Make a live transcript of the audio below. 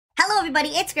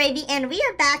everybody, it's Gravy, and we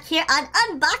are back here on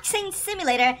Unboxing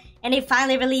Simulator, and they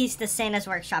finally released the Santa's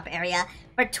Workshop area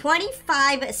for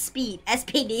 25 speed.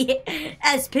 SPD.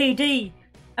 SPD.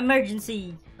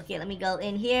 Emergency. Okay, let me go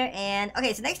in here, and...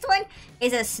 Okay, so next one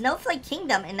is a Snowflake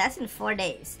Kingdom, and that's in 4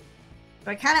 days.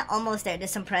 We're kind of almost there.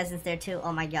 There's some presents there, too.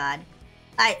 Oh, my God.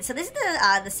 Alright, so this is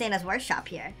the Santa's Workshop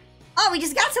here. Oh, we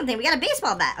just got something. We got a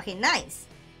baseball bat. Okay, nice.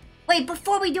 Wait,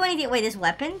 before we do anything... Wait, there's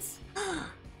weapons?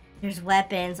 There's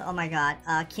weapons. Oh my god.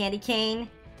 Candy cane.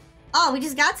 Oh, we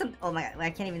just got some. Oh my god. I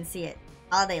can't even see it.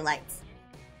 Holiday lights.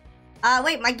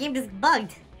 Wait, my game just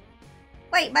bugged.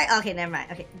 Wait, okay, never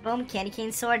mind. Okay, boom, candy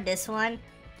cane sword. This one.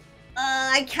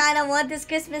 I kind of want this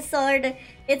Christmas sword.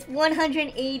 It's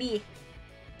 180.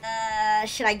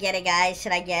 Should I get it, guys?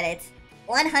 Should I get it?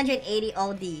 180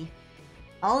 OD.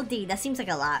 OD, that seems like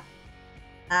a lot.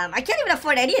 I can't even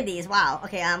afford any of these. Wow.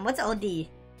 Okay, what's OD?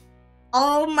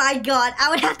 Oh my god, I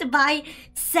would have to buy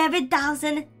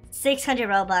 7,600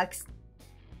 Robux.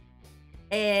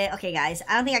 Okay guys,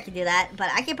 I don't think I can do that, but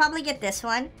I can probably get this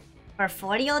one for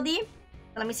 40 OD.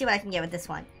 Let me see what I can get with this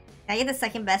one. Can I get the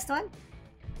second best one?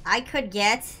 I could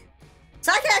get...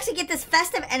 So I could actually get this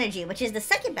Festive Energy, which is the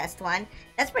second best one.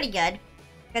 That's pretty good.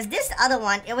 Because this other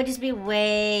one, it would just be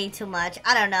way too much.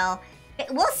 I don't know.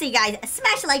 We'll see, guys.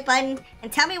 Smash the like button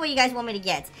and tell me what you guys want me to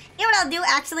get. You know what I'll do,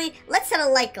 actually? Let's set a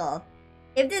like goal.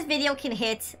 If this video can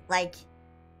hit, like,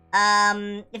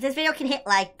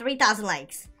 3,000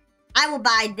 likes, I will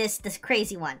buy this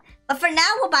crazy one. But for now,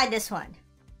 we'll buy this one.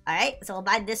 Alright, so we'll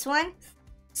buy this one.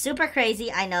 Super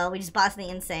crazy, I know, we just bought something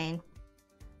insane.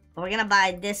 But we're gonna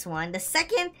buy this one. The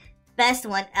second best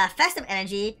one, Festive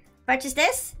Energy. Purchase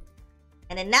this.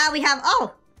 And then now we have,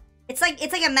 oh! It's like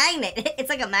a magnet. It's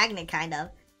like a magnet, kind of.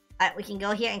 Alright, we can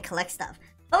go here and collect stuff.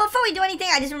 But before we do anything,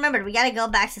 I just remembered, we gotta go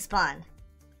back to spawn.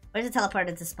 Where's the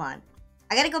teleporter to spawn?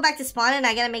 I gotta go back to spawn and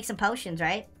I gotta make some potions,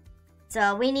 right?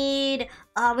 So we need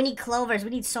clovers. We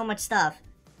need so much stuff.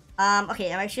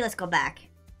 Okay, actually let's go back.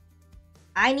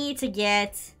 I need to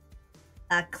get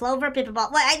clover, paper ball.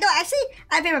 Well, actually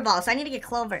I have paper balls, so I need to get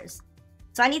clovers.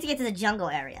 So I need to get to the jungle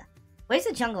area. Where's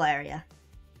the jungle area?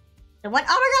 The one,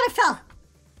 oh my god, I fell!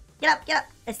 Get up, get up.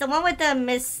 It's the one with the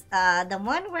the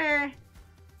one where,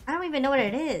 I don't even know what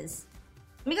it is.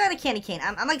 Let me go to the candy cane.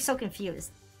 I'm like so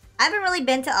confused. I haven't really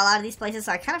been to a lot of these places,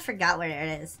 so I kind of forgot where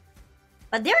it is.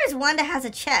 But there is one that has a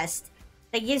chest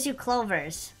that gives you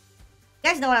clovers.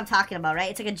 You guys know what I'm talking about, right?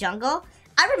 It's like a jungle.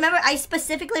 I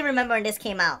specifically remember when this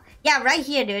came out. Yeah, right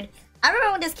here, dude. I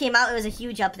remember when this came out, it was a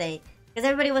huge update. Because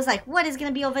everybody was like, what is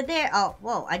going to be over there? Oh,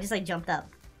 whoa, I just like jumped up.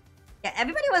 Yeah,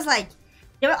 everybody was like,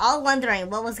 they were all wondering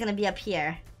what was going to be up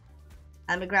here.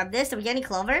 Let me grab this. Did we get any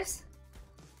clovers?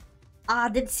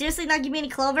 Did it seriously not give me any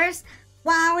clovers?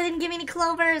 Wow, it didn't give me any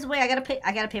clovers. Wait, I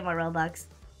gotta pay more Robux.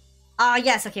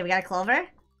 Yes, okay, we got a clover.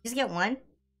 Just get one.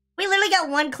 We literally got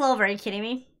one clover, are you kidding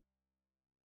me?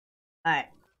 Alright.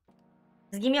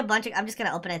 Just give me a bunch of, I'm just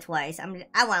gonna open it twice. I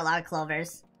want a lot of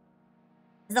clovers.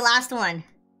 This is the last one.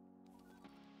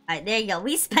 Alright, there you go.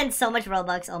 We spent so much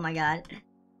Robux, oh my god.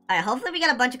 Alright, hopefully we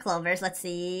got a bunch of clovers. Let's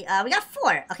see. We got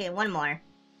 4. Okay, one more.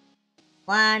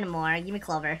 One more. Give me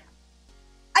clover.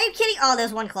 Are you kidding? Oh,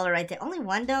 there's one clover right there. Only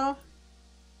one, though?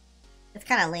 It's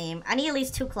kind of lame. I need at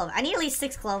least 2 clovers. I need at least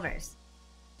 6 clovers.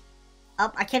 Oh,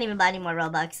 I can't even buy any more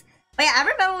Robux. But yeah, I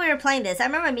remember when we were playing this. I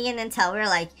remember me and Intel, we were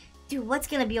like, dude, what's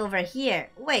gonna be over here?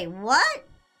 Wait, what?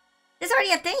 There's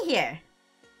already a thing here.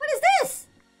 What is this?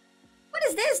 What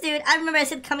is this, dude? I remember I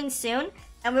said coming soon.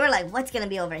 And we were like, what's gonna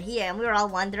be over here? And we were all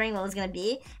wondering what was gonna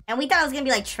be. And we thought it was gonna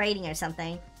be like trading or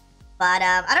something. But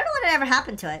I don't know what ever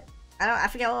happened to it. I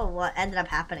forget what ended up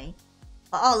happening.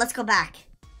 But, oh, let's go back.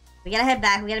 We gotta head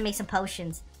back. We gotta make some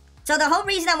potions. So the whole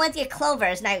reason I went to get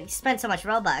clovers, and I spent so much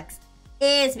Robux,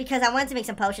 is because I wanted to make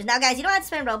some potions. Now, guys, you don't have to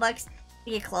spend Robux to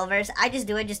get clovers. I just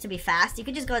do it just to be fast. You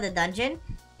could just go to the dungeon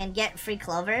and get free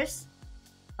clovers.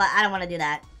 But I don't want to do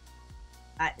that.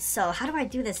 Alright, so how do I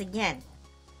do this again?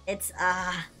 It's,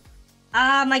 oh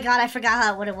my god, I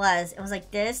forgot what it was. It was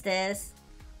like this.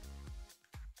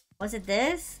 Was it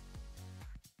this?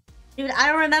 Dude,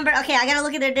 I don't remember. Okay, I gotta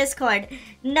look at their Discord.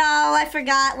 No, I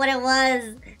forgot what it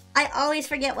was. I always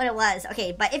forget what it was.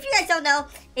 Okay, but if you guys don't know,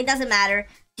 it doesn't matter.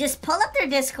 Just pull up their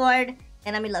Discord,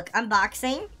 and let me look.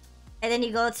 Unboxing. And then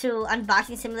you go to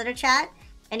Unboxing Simulator chat,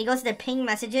 and you go to the ping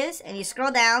messages, and you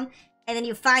scroll down, and then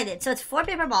you find it. So it's 4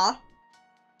 paper ball.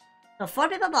 So 4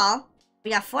 paper ball.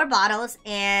 We got 4 bottles,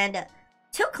 and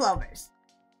 2 clovers.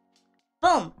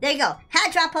 Boom. There you go.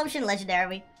 Hat drop potion,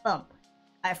 legendary. Boom.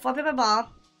 Alright, 4 paper ball.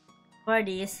 4 of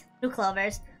these, 2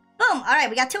 clovers. Boom! Alright,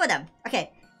 we got 2 of them.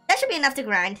 Okay, that should be enough to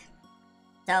grind.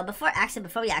 So before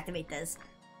we activate this,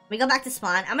 We go back to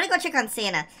spawn. I'm gonna go check on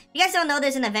Santa. If you guys don't know,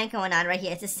 there's an event going on right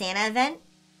here. It's a Santa event.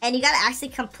 And you gotta actually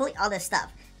complete all this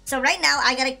stuff. So right now,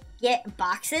 I gotta get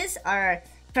boxes or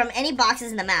from any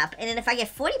boxes in the map. And then if I get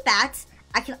 40 bats,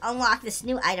 I can unlock this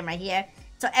new item right here.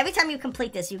 So every time you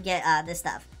complete this, you get this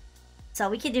stuff. So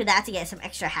we can do that to get some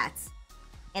extra hats.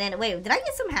 And then, wait, did I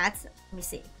get some hats? Let me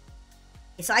see.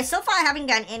 Okay, so so far I haven't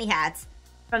gotten any hats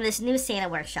from this new Santa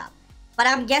workshop. But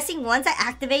I'm guessing once I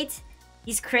activate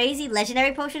these crazy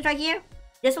legendary potions right here,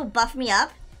 this will buff me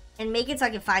up and make it so I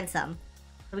can find some.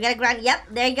 So we gotta grind. Yep,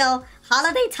 there you go.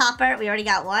 Holiday topper. We already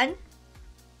got one.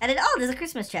 And then, oh, there's a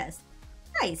Christmas chest.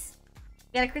 Nice.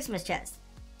 We got a Christmas chest.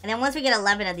 And then once we get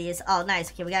 11 of these, oh,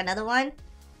 nice. Okay, we got another one.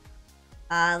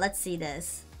 Let's see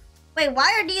this. Wait,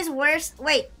 why are these worse?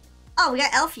 Wait. Oh, we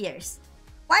got elf ears.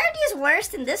 Why are these worse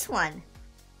than this one?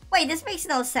 Wait, this makes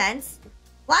no sense.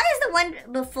 Why is the one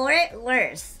before it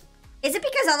worse? Is it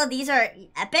because all of these are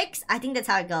epics? I think that's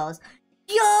how it goes.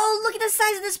 Yo, look at the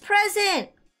size of this present.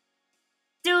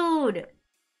 Dude.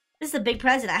 This is a big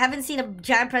present. I haven't seen a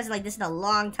giant present like this in a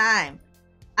long time.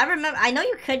 I know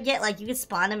you could get, like, you could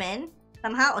spawn them in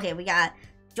somehow. Okay, we got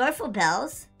joyful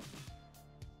bells.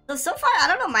 So far, I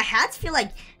don't know. My hats feel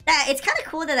like that. It's kind of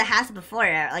cool that the hats before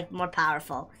are, like, more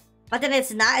powerful. But then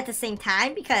it's not at the same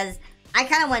time because I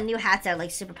kind of want new hats that are,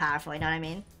 like, super powerful. You know what I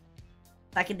mean?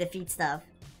 So I can defeat stuff.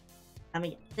 Let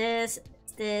me get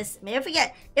this. Maybe if we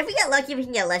get lucky, we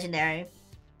can get legendary.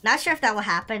 Not sure if that will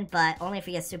happen, but only if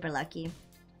we get super lucky.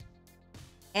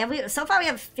 And so far we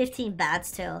have 15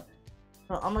 bats too.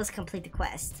 We'll almost complete the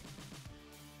quest.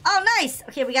 Oh, nice!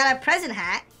 Okay, we got a present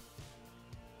hat.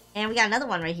 And we got another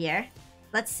one right here.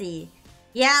 Let's see.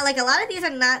 Yeah, like a lot of these are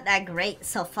not that great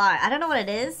so far. I don't know what it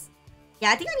is.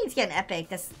 Yeah, I think I need to get an epic.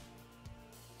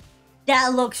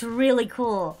 That looks really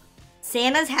cool.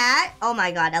 Santa's hat? Oh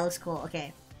my god, that looks cool.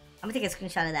 Okay. I'm gonna take a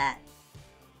screenshot of that.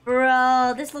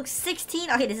 Bro, this looks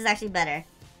 16. Okay, this is actually better.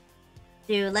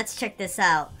 Dude, let's check this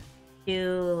out.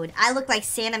 Dude, I look like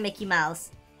Santa Mickey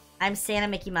Mouse. I'm Santa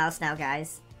Mickey Mouse now,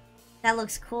 guys. That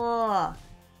looks cool.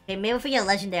 Okay, maybe if we get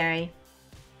legendary.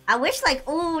 I wish, like,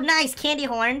 ooh, nice, candy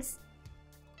horns.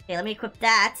 Okay, let me equip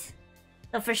that.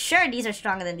 So for sure, these are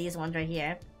stronger than these ones right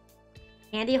here.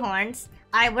 Candy horns.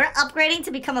 Alright, we're upgrading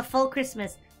to become a full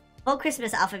Christmas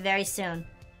outfit very soon.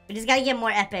 We just gotta get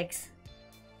more epics.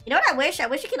 You know what I wish? I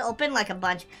wish you could open, like, a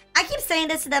bunch. I keep saying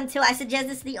this to them, too. I suggest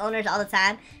this to the owners all the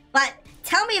time. But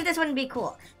tell me if this wouldn't be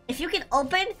cool. If you can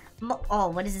open... Oh,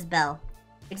 what is this bell?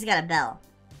 We just got a bell.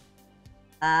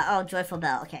 Oh, joyful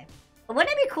bell. Okay. But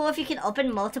wouldn't it be cool if you can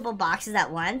open multiple boxes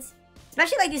at once?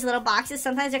 Especially, like, these little boxes.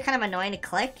 Sometimes they're kind of annoying to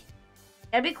click.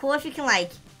 It'd be cool if you can,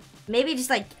 like... Maybe just,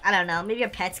 like, I don't know. Maybe your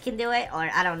pets can do it. Or,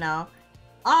 I don't know.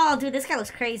 Oh, dude, this guy looks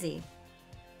crazy.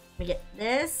 Let me get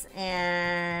this.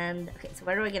 And... Okay, so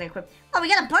where are we going to equip? Oh, we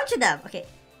got a bunch of them. Okay.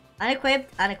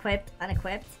 Unequipped, unequipped,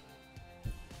 unequipped.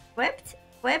 Equipped,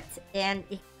 equipped, and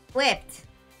equipped.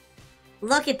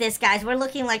 Look at this, guys. We're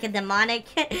looking like a demonic,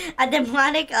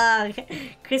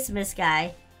 Christmas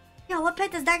guy. Yo, what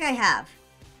pet does that guy have?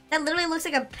 That literally looks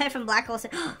like a pet from Black Hole.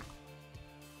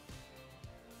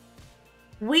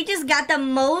 We just got the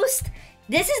most.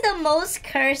 This is the most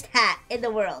cursed hat in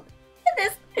the world.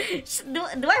 This. Do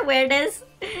I wear this?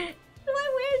 Do I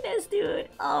wear this, dude?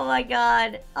 Oh my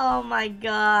god. Oh my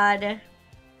god.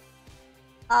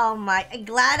 Oh my.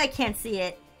 Glad I can't see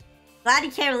it. Glad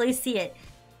you can't really see it.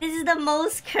 This is the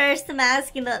most cursed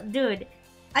mask in the... Dude,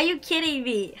 are you kidding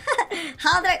me?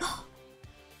 How did I...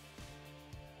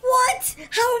 What?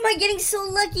 How am I getting so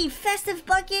lucky? Festive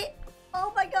bucket?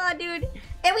 Oh my god, dude.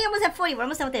 And we almost have 40. We're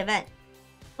almost done with the event.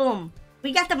 Boom.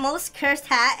 We got the most cursed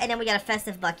hat, and then we got a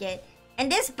festive bucket.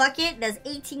 And this bucket does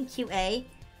 18 QA.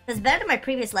 That's better than my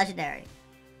previous legendary.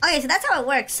 Okay, so that's how it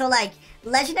works. So, like,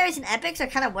 legendaries and epics are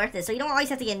kind of worth it. So you don't always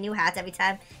have to get new hats every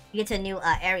time you get to a new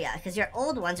area. Because your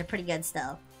old ones are pretty good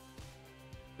still.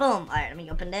 Boom. Alright, let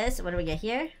me open this. What do we get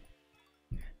here?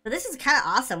 So this is kind of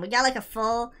awesome. We got, like, a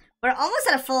full... We're almost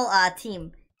at a full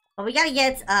team. But we gotta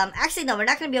get... actually, no, we're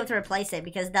not going to be able to replace it.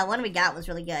 Because the one we got was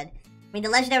really good. I mean, the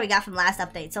legendary we got from last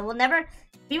update. So we'll never...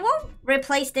 We won't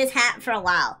replace this hat for a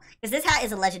while. Because this hat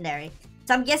is a legendary.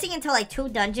 So I'm guessing until, like, 2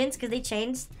 dungeons. Because they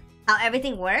changed... how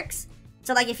everything works.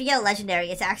 So, like, if you get a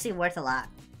legendary, it's actually worth a lot.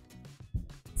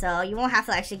 So, you won't have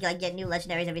to actually, like, get new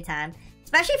legendaries every time.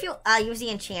 Especially if you use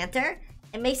the enchanter.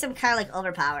 It makes them kind of, like,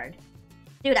 overpowered.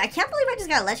 Dude, I can't believe I just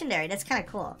got a legendary. That's kind of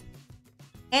cool.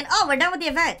 And, oh, we're done with the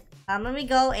event. Let me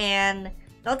go and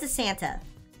go to Santa.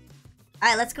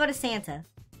 Alright, let's go to Santa.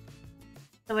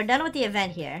 So, we're done with the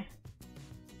event here.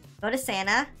 Go to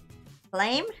Santa.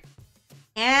 Claim.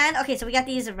 And, okay, so we got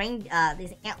these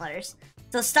these antlers.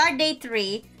 So start day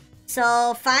 3.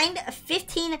 So find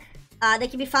 15. They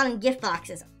can be found in gift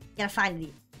boxes. You gotta find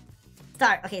these.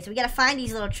 Start. Okay, so we gotta find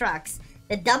these little trucks,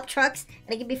 the dump trucks, and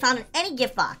they can be found in any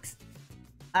gift box.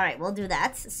 All right, we'll do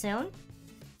that soon.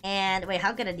 And wait,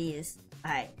 how good are these?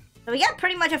 All right, so we got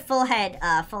pretty much a full head,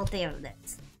 full thing of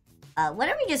this. What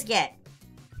did we just get?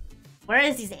 Where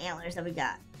is these antlers that we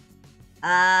got?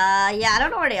 Yeah, I don't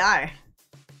know where they are.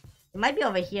 It might be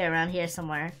over here, around here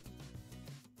somewhere.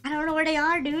 I don't know where they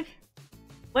are, dude.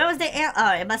 Where was the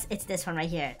it's this one right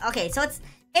here. Okay, so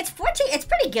it's 14. It's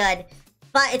pretty good,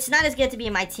 but it's not as good to be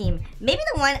in my team. Maybe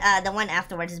the one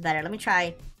afterwards is better. Let me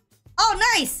try.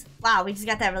 Oh, nice! Wow, we just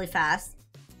got that really fast.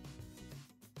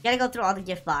 Gotta go through all the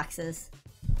gift boxes.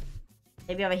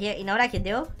 Maybe over here. You know what I can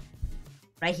do?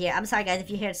 Right here. I'm sorry, guys, if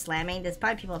you hear it slamming. There's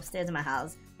probably people upstairs in my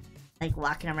house, like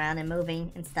walking around and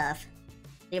moving and stuff.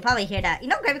 You'll probably hear that. You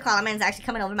know, Gravycatman is actually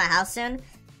coming over to my house soon,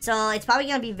 so it's probably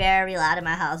gonna be very loud in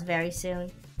my house very soon.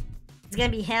 It's gonna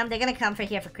be him. They're gonna come for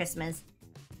here for Christmas.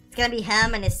 It's gonna be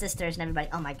him and his sisters and everybody.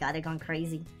 Oh my god, they're going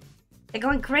crazy. They're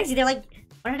going crazy. They're like,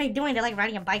 what are they doing? They're like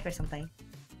riding a bike or something.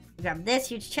 You grab this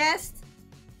huge chest.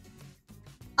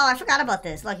 Oh, I forgot about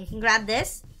this. Look, you can grab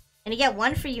this, and you get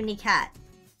one free unique hat.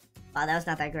 Wow, that was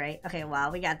not that great. Okay,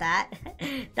 wow, we got that.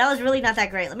 That was really not that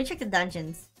great. Let me check the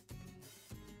dungeons.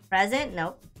 Present?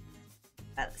 Nope.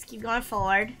 Let's keep going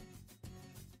forward.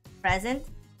 Present?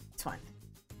 This one.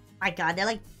 My god, they're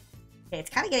like... Okay, it's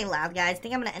kind of getting loud, guys. I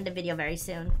think I'm gonna end the video very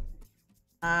soon.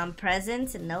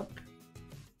 Presents? Nope.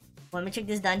 Let me check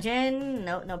this dungeon.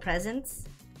 Nope, no presents.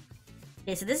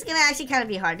 Okay, so this is gonna actually kind of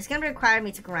be hard. It's gonna require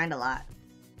me to grind a lot.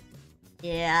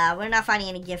 Yeah, we're not finding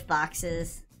any gift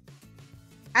boxes.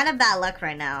 Kind of bad luck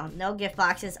right now. No gift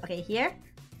boxes. Okay, here.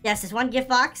 Yes, there's one gift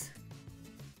box.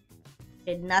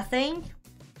 Did nothing.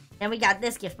 Then we got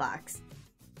this gift box.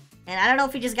 And I don't know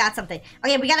if we just got something.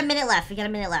 Okay, we got a minute left. We got a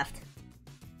minute left.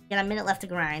 We got a minute left to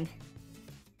grind.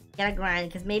 Gotta grind,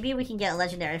 because maybe we can get a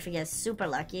legendary if we get super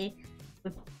lucky.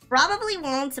 We probably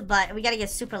won't, but we gotta get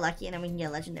super lucky and then we can get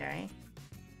a legendary.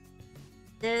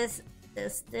 This,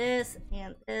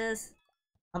 and this.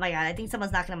 Oh my god, I think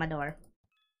someone's knocking on my door.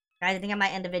 Guys, I think I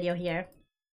might end the video here.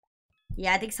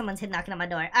 Yeah, I think someone's knocking on my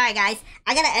door. Alright, guys.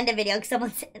 I gotta end the video because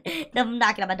someone's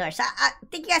knocking on my door. So,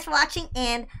 thank you guys for watching,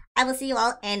 and I will see you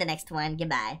all in the next one.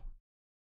 Goodbye.